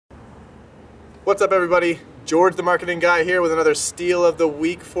What's up everybody? George the marketing guy here with another steal of the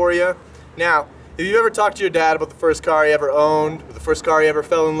week for you. Now, if you've ever talked to your dad about the first car he ever owned, or the first car he ever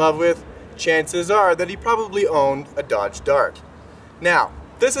fell in love with, chances are that he probably owned a Dodge Dart. Now,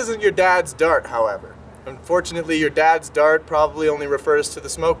 this isn't your dad's Dart, however. Unfortunately, your dad's Dart probably only refers to the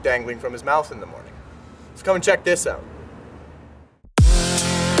smoke dangling from his mouth in the morning. So come and check this out.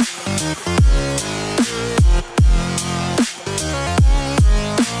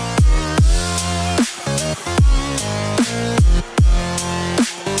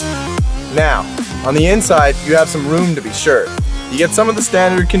 Now, on the inside, you have some room to be sure. You get some of the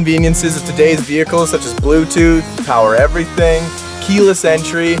standard conveniences of today's vehicles such as Bluetooth, power everything, keyless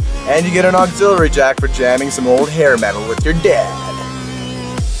entry, and you get an auxiliary jack for jamming some old hair metal with your dad.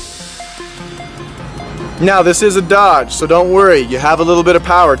 Now this is a Dodge, so don't worry, you have a little bit of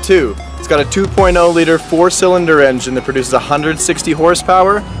power too. It's got a 2.0 liter 4-cylinder engine that produces 160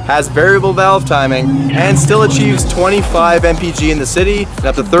 horsepower, has variable valve timing, and still achieves 25 mpg in the city and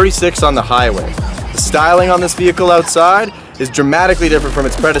up to 36 on the highway. The styling on this vehicle outside is dramatically different from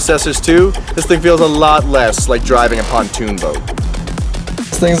its predecessors too. This thing feels a lot less like driving a pontoon boat.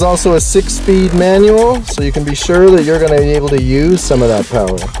 This thing's also a 6-speed manual, so you can be sure that you're going to be able to use some of that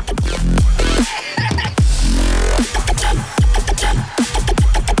power.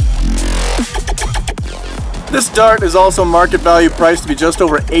 This Dart is also market value priced to be just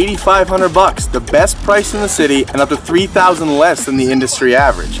over $8,500, the best price in the city and up to $3,000 less than the industry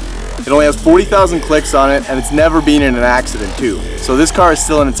average. It only has 40,000 clicks on it and it's never been in an accident too, so this car is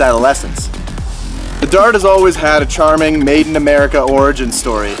still in its adolescence. The Dart has always had a charming made in America origin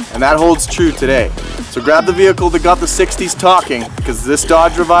story, and that holds true today. So grab the vehicle that got the 60s talking, because this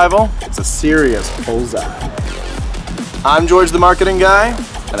Dodge revival is a serious bullseye. I'm George the marketing guy,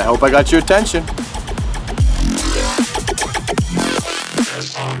 and I hope I got your attention.